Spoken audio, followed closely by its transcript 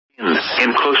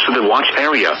and close to the watch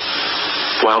area.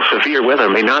 While severe weather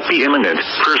may not be imminent,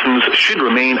 persons should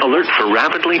remain alert for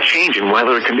rapidly changing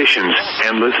weather conditions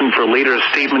and listen for later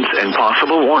statements and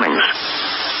possible warnings.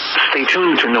 Stay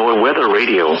tuned to NOAA weather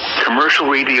radio, commercial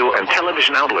radio and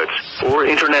television outlets, or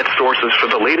internet sources for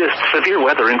the latest severe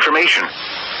weather information.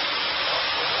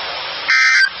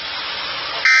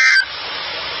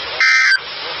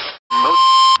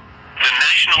 The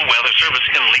National Weather Service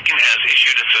in Lincoln has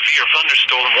issued a severe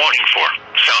thunderstorm warning for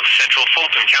south central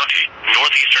Fulton County,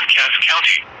 northeastern Cass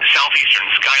County, southeastern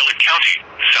Schuyler County,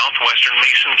 southwestern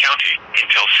Mason County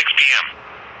until 6 p.m.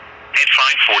 At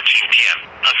 5:14 p.m.,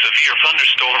 a severe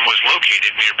thunderstorm was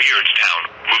located near Beardstown,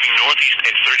 moving northeast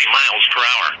at 30 miles per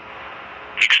hour.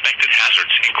 Expected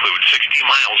hazards include 60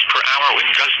 miles per hour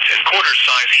wind gusts and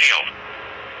quarter-size hail.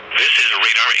 This is a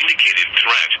radar-indicated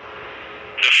threat.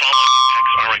 The following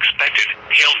impacts are expected.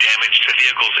 Hail damage to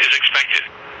vehicles is expected.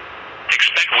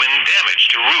 Expect wind damage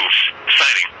to roofs,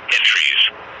 siding, and trees.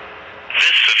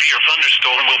 This severe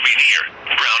thunderstorm will be near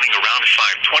Browning around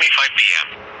 5:25 p.m.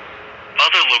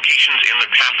 Other locations in the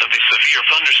path of the severe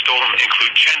thunderstorm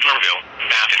include Chandlerville,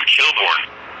 Bath, and Kilbourne.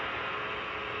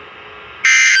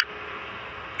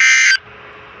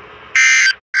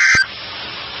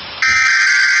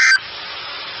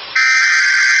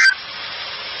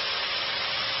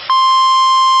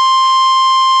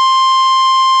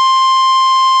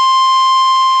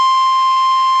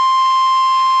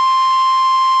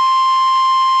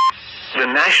 The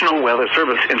National Weather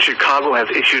Service in Chicago has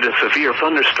issued a severe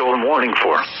thunderstorm warning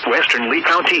for western Lee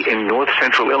County in north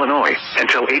central Illinois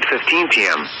until 8:15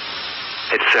 p.m.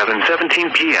 At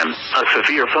 7:17 p.m., a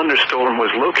severe thunderstorm was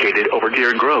located over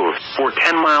Deer Grove, or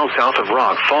 10 miles south of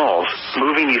Rock Falls,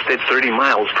 moving east at 30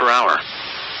 miles per hour.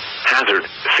 Hazard,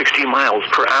 60 miles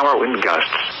per hour wind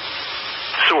gusts.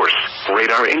 Source,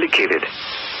 radar indicated.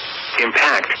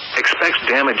 Impact, expects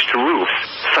damage to roofs,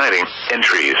 siding, and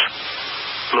trees.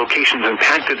 Locations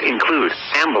impacted include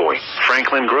Amboy,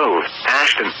 Franklin Grove,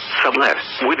 Ashton, Sublette,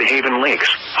 Woodhaven Lakes,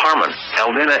 Harmon,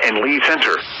 Aldena, and Lee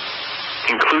Center.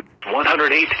 Include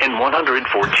 108 and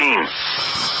 114.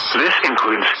 This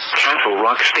includes Castle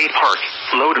Rock State Park,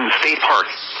 Loudoun State Park,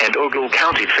 and Ogle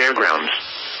County Fairgrounds.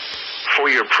 For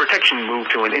your protection, move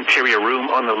to an interior room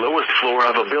on the lowest floor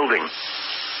of a building.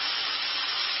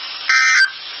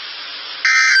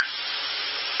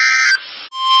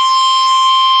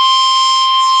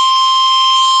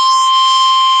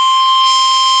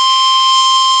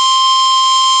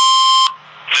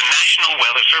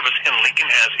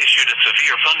 Has issued a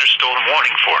severe thunderstorm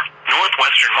warning for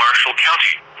northwestern Marshall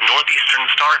County, northeastern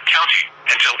Stark County,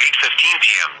 until 8:15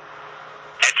 p.m.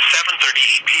 At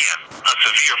 7:38 p.m., a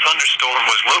severe thunderstorm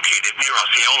was located near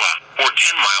Osceola, or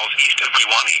 10 miles east of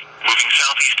Kewanee, moving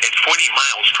southeast at 40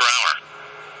 miles per hour.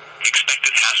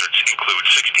 Expected hazards include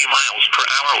 60 miles per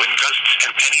hour wind gusts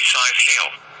and penny-size hail.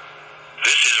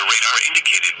 This is a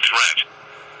radar-indicated threat.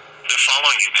 The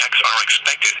following impacts are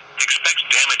expected. Expect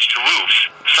damage to roofs,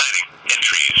 siding, and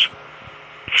trees.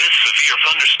 This severe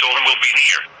thunderstorm will be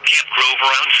near Camp Grove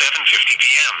around 7:50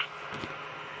 p.m.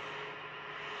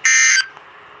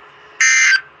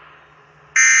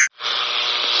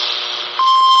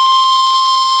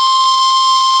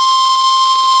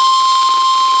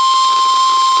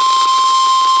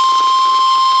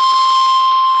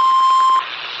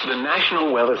 The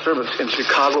National Weather Service in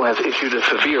Chicago has issued a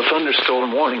severe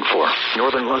thunderstorm warning for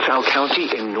northern LaSalle County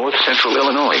in north central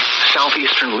Illinois,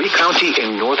 southeastern Lee County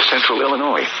in north central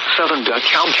Illinois, southern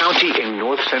DeKalb County in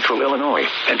north central Illinois,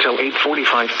 until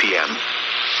 8:45 p.m.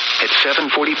 At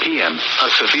 7:40 p.m., a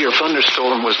severe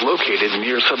thunderstorm was located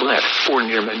near Sublette, or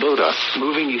near Mendota,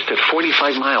 moving east at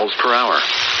 45 miles per hour.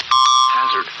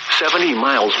 Hazard, 70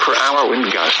 miles per hour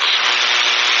wind gusts.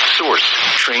 Source,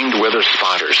 trained weather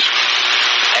spotters.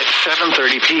 At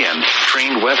 7:30 p.m.,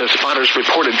 trained weather spotters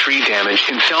reported tree damage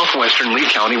in southwestern Lee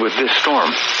County with this storm.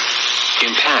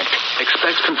 Impact,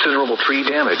 expects considerable tree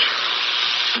damage.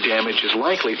 Damage is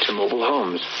likely to mobile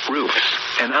homes, roofs,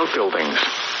 and outbuildings.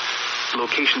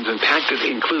 Locations impacted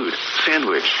include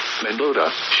Sandwich,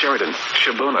 Mendota, Sheridan,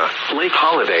 Shabona, Lake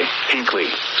Holiday, Hinckley,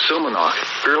 Somonauk,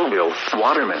 Earlville,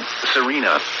 Waterman,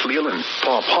 Serena, Leland,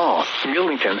 Paw Paw,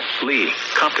 Millington, Lee,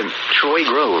 Compton, Troy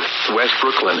Grove, West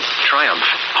Brooklyn, Triumph,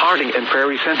 Harding, and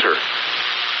Prairie Center,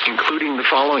 including the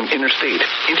following Interstate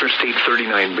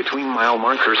 39 between mile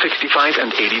marker 65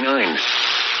 and 89.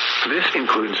 This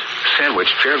includes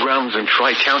Sandwich Fairgrounds and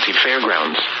Tri-County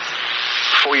Fairgrounds.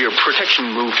 For your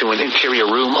protection, move to an interior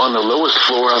room on the lowest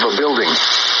floor of a building.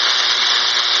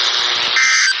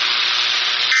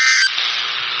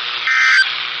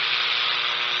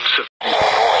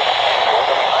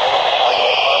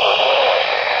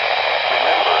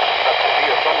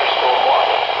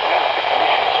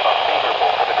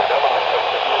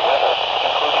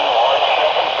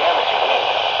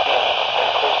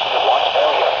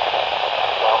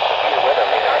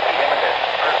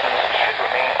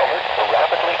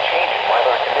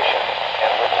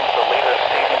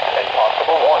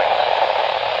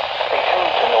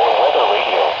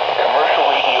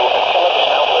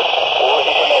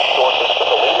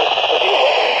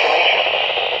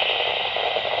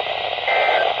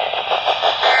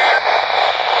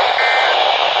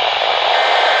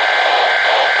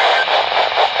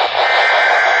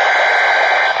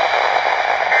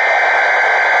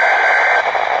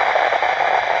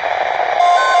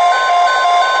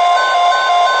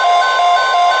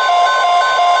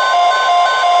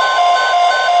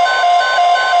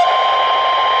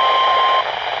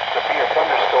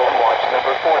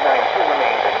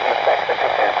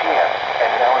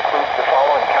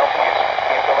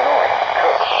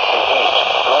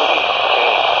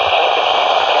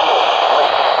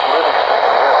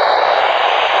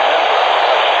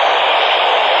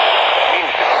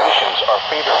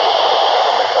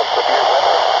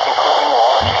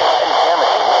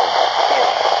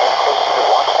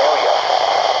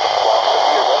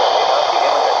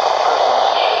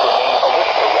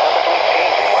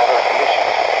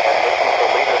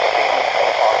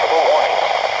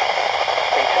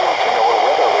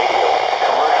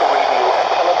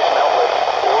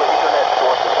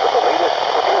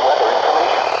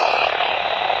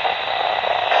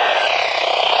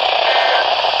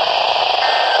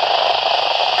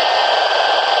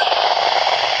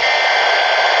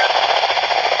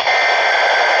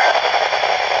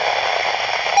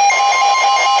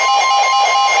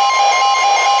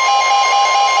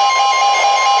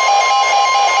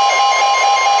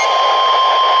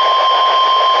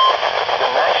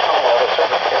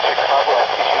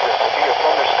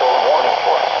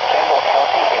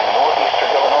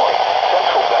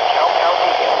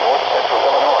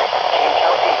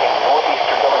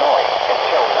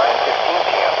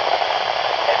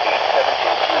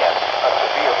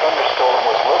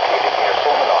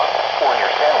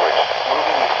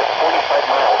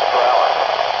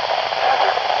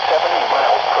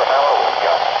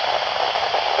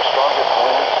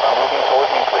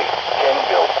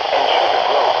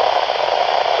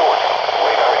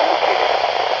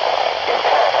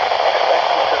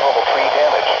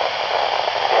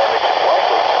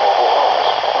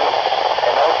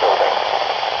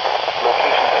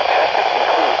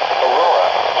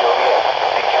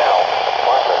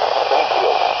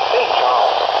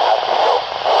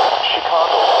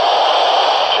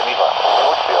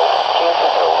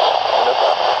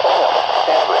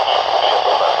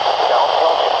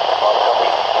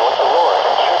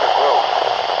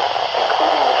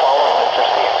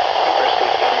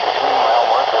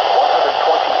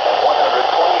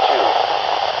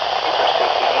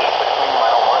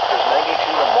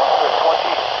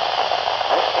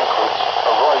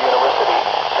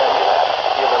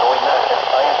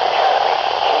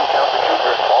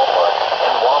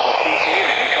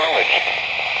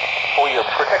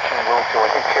 to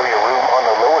an interior room on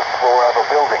the lowest floor of a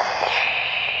building.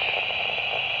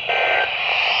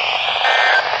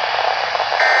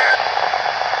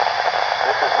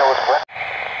 This is Northwest.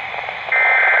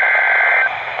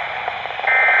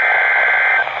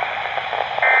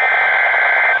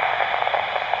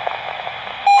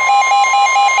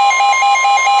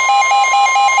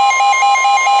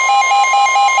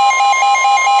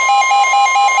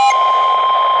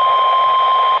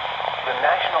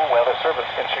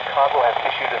 Service in Chicago has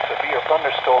issued a severe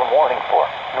thunderstorm warning for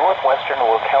northwestern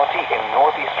Will County in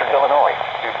northeastern Illinois,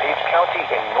 DuPage County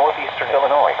in northeastern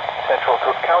Illinois, Central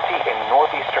Cook County in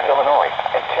northeastern Illinois,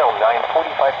 until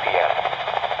 9:45 p.m.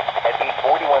 At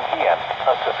 8:41 p.m.,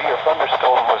 a severe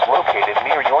thunderstorm was located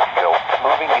near Yorkville,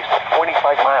 moving east at 45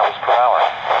 miles per hour.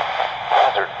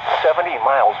 Hazard, 70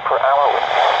 miles per hour wind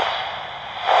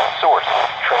gusts. Source,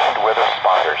 trained weather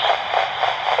spotters.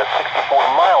 A 64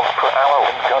 miles per hour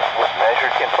wind gust was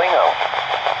measured in Plano.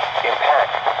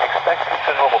 Impact, expect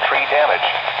considerable tree damage.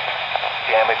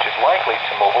 Damage is likely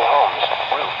to mobile homes,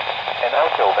 roofs, and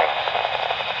outbuildings.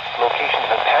 Locations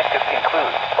impacted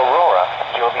include Aurora,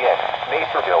 Joliet,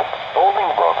 Naperville,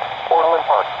 Bolingbrook, Orland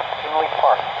Park, Tinley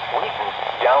Park, Wheaton,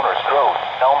 Downers Grove,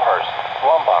 Elmhurst,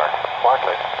 Lombard,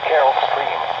 Bartlett, Carroll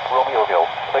Stream, Romeoville,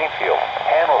 Plainfield,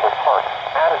 Hanover Park,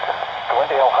 Addison,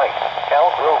 Glendale Heights,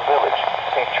 Elk Grove Village,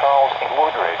 St. Charles, and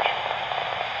Woodridge,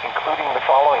 including the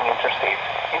following interstates.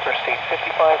 Interstate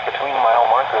 55 between mile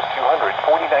markers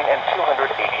 249 and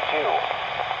 282.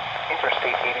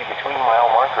 Interstate 80 between mile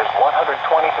markers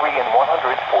 123 and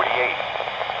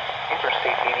 148.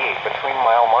 Interstate 88 between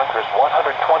mile markers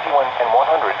 121 and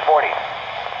 140.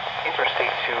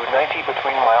 Interstate 290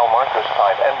 between mile markers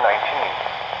 5 and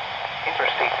 19.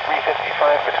 Interstate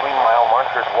 355 between mile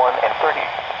markers 1 and 30.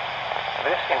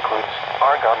 This includes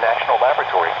Argonne National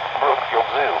Laboratory, Brookfield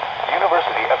Zoo,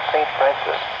 University of St.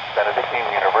 Francis, Benedictine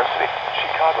University,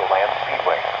 Chicagoland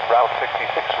Speedway, Route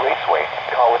 66 Raceway,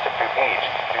 College of DuPage,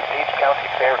 DuPage County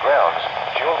Fairgrounds,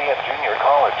 Joliet Junior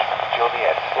College,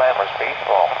 Joliet Slammers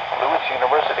Baseball, Lewis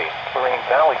University, Moraine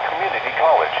Valley Community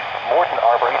College, Morton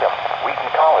Arboretum,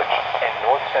 Wheaton College, and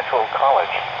North Central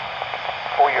College.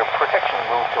 For your protection,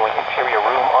 move to an interior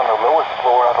room on the lowest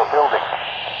floor of a building.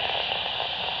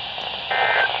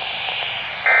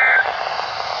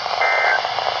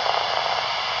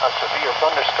 A severe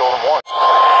thunderstorm warning.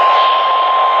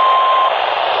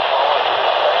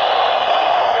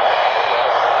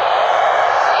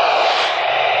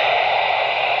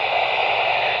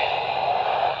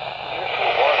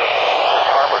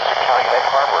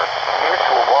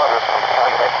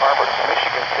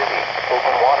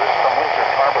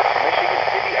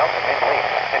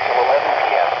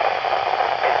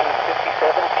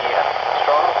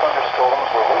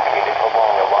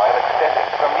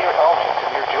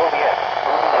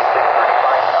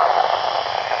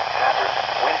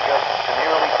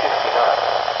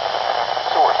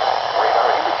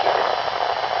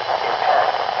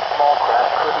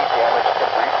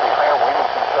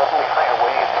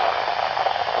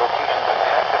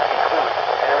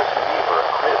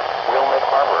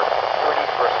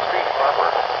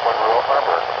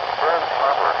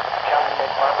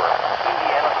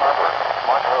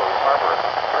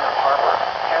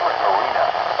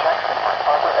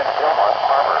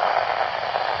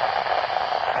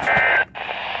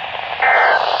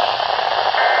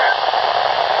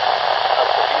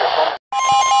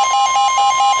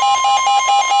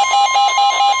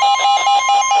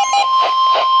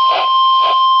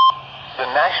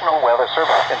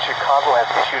 Service in Chicago has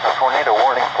issued a tornado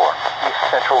warning for East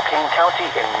Central Kane County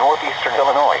in northeastern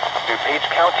Illinois, DuPage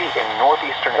County in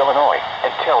northeastern Illinois,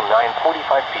 until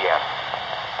 9:45 p.m.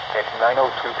 At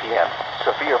 9:02 p.m.,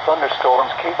 severe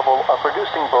thunderstorms capable of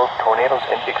producing both tornadoes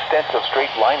and extensive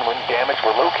straight-line wind damage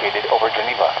were located over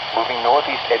Geneva, moving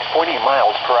northeast at 40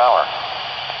 miles per hour.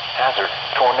 Hazard,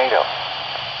 tornado.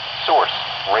 Source,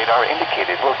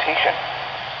 radar-indicated location.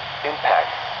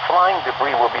 Impact. Flying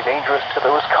debris will be dangerous to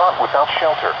those caught without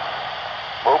shelter.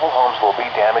 Mobile homes will be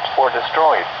damaged or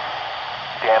destroyed.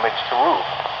 Damage to roof,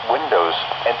 windows,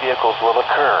 and vehicles will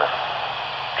occur.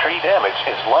 Tree damage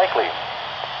is likely.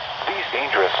 These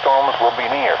dangerous storms will be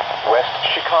near West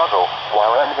Chicago,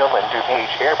 Warrenville, and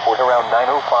DuPage Airport around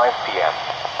 9:05 p.m.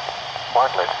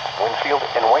 Bartlett, Winfield,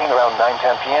 and Wayne around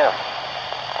 9:10 p.m.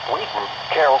 Wheaton,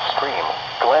 Carroll Stream,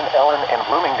 Glen Ellen, and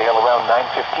Bloomingdale around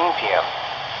 9:15 p.m.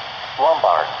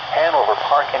 Lombard, Hanover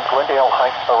Park, and Glendale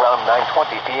Heights around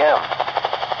 9:20 p.m.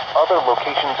 Other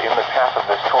locations in the path of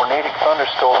this tornadic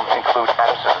thunderstorm include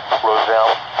Addison,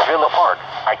 Roselle, Villa Park,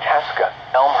 Itasca,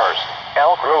 Elmhurst,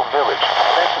 Elk Grove Village,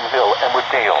 Bentonville, and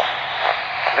Wooddale.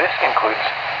 This includes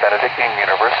Benedictine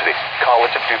University,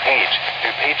 College of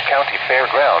DuPage County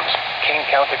Fairgrounds, Kane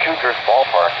County Cougars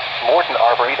Ballpark, Morton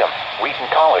Arboretum,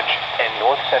 Wheaton College, and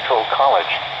North Central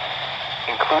College.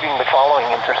 Including the following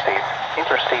interstates: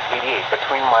 Interstate 88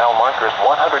 between mile markers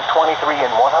 123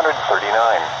 and 139.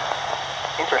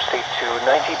 Interstate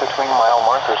 290 between mile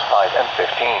markers 5 and 15.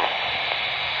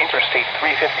 Interstate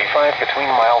 355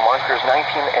 between mile markers 19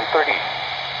 and 30.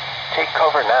 Take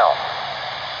cover now.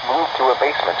 Move to a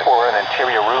basement or an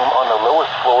interior room on the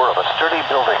lowest floor of a sturdy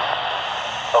building.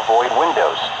 Avoid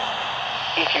windows.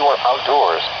 If you are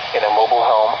outdoors, in a mobile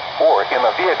home, or in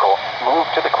a vehicle, move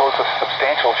to the closest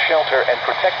substantial shelter and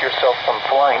protect yourself from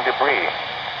flying debris.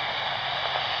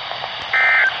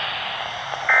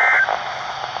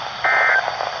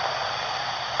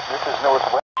 This is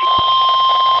Northwest.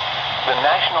 The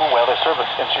National Weather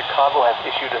Service in Chicago has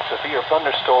issued a severe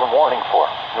thunderstorm warning for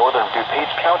northern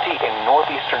DuPage County in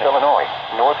northeastern Illinois,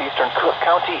 northeastern Cook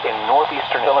County in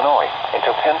northeastern Illinois,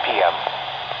 until 10 p.m.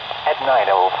 At 9:05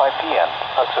 p.m.,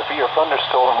 a severe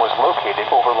thunderstorm was located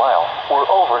over Lisle, or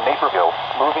over Naperville,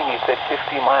 moving east at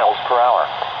 50 miles per hour.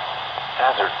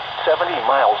 Hazard, 70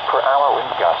 miles per hour wind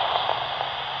gusts.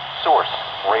 Source,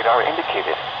 radar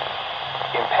indicated.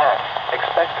 Impact,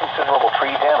 expect considerable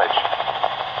tree damage.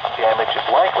 Damage is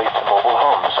likely to mobile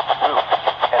homes, roofs,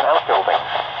 and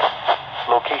outbuildings.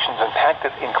 Locations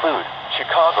impacted include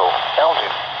Chicago,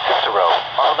 Elgin, Cicero,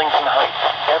 Arlington Heights,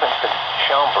 Evanston,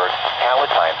 Schaumburg,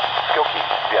 Palatine, Skokie,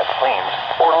 Des Plaines,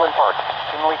 Orland Park,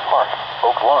 Tinley Park,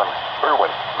 Oak Lawn,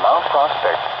 Berwyn, Mount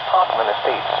Prospect, Hoffman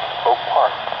Estates, Oak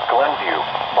Park, Glenview,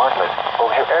 Bartlett,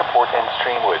 O'Hare Airport, and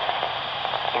Streamwood.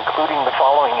 Including the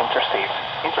following interstates: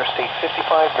 Interstate 55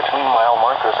 between mile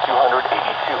markers 282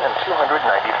 and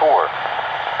 294.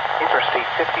 Interstate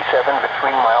 57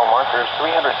 between mile markers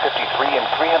 353 and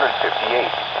 358.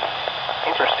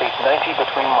 Interstate 90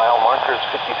 between mile markers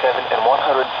 57 and 105.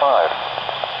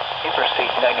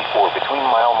 Interstate 94 between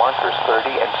mile markers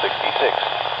 30 and 66.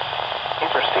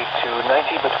 Interstate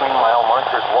 290 between mile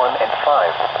markers 1 and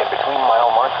 5 and between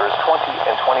mile markers 20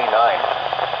 and 29.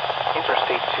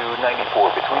 Interstate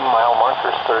 294 between mile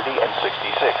markers 30 and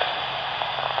 66.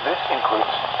 This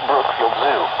includes Brookfield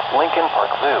Zoo, Lincoln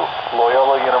Park Zoo,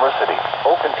 Loyola University,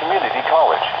 Open Community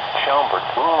College, Schaumburg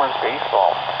Boomers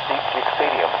Baseball, Deep Creek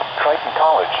Stadium, Triton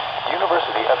College,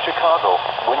 University of Chicago,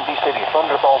 Windy City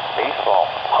Thunderbolts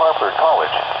Baseball, Harvard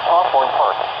College, Hawthorne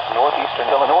Park, Northeastern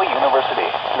Illinois University,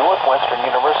 Northwestern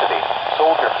University,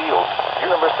 Soldier Field,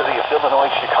 University of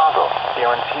Illinois Chicago,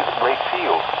 Guaranteed Rate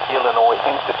Field, Illinois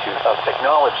Institute of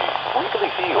Technology,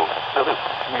 Wrigley Field, the Loop,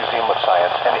 Museum of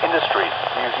Science and Industry,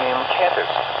 Museum Campus,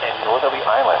 and Northerly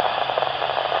Island.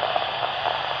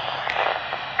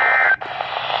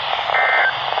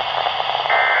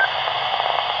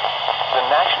 The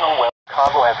National Weather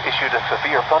Chicago has issued a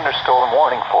severe thunderstorm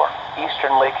warning for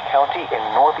eastern Lake County in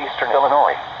northeastern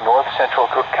Illinois, north central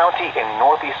Cook County in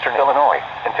northeastern Illinois,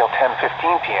 until 10:15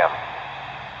 p.m.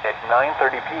 At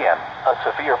 9:30 p.m., a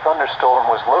severe thunderstorm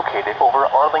was located over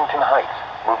Arlington Heights,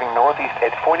 moving northeast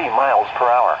at 40 miles per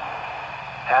hour.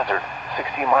 Hazard,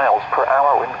 60 miles per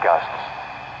hour wind gusts.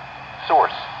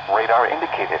 Source, radar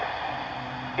indicated.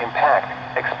 Impact,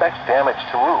 expect damage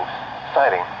to roofs,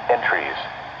 siding, and trees.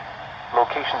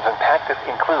 Locations impacted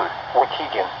include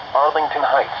Waukegan, Arlington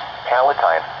Heights,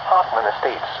 Palatine, Hoffman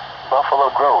Estates,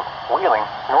 Buffalo Grove, Wheeling,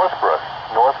 Northbrook,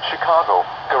 North Chicago,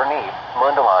 Gurnee,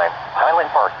 Mundelein,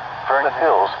 Highland Park, Vernon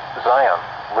Hills, Zion,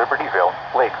 Libertyville,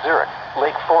 Lake Zurich,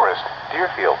 Lake Forest,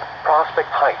 Deerfield,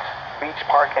 Prospect Heights, Beach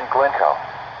Park, and Glencoe.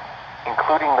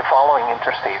 Including the following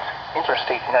interstates: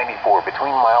 Interstate 94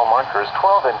 between mile markers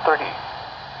 12 and 30.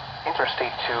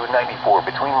 Interstate 294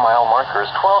 between mile markers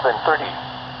 12 and 30.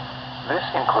 This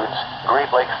includes Great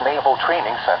Lakes Naval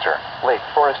Training Center, Lake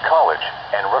Forest College,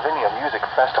 and Ravinia Music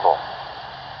Festival.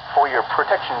 For your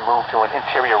protection, move to an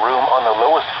interior room on the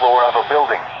lowest floor of a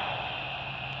building.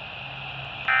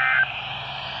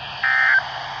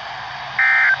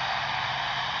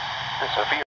 The severe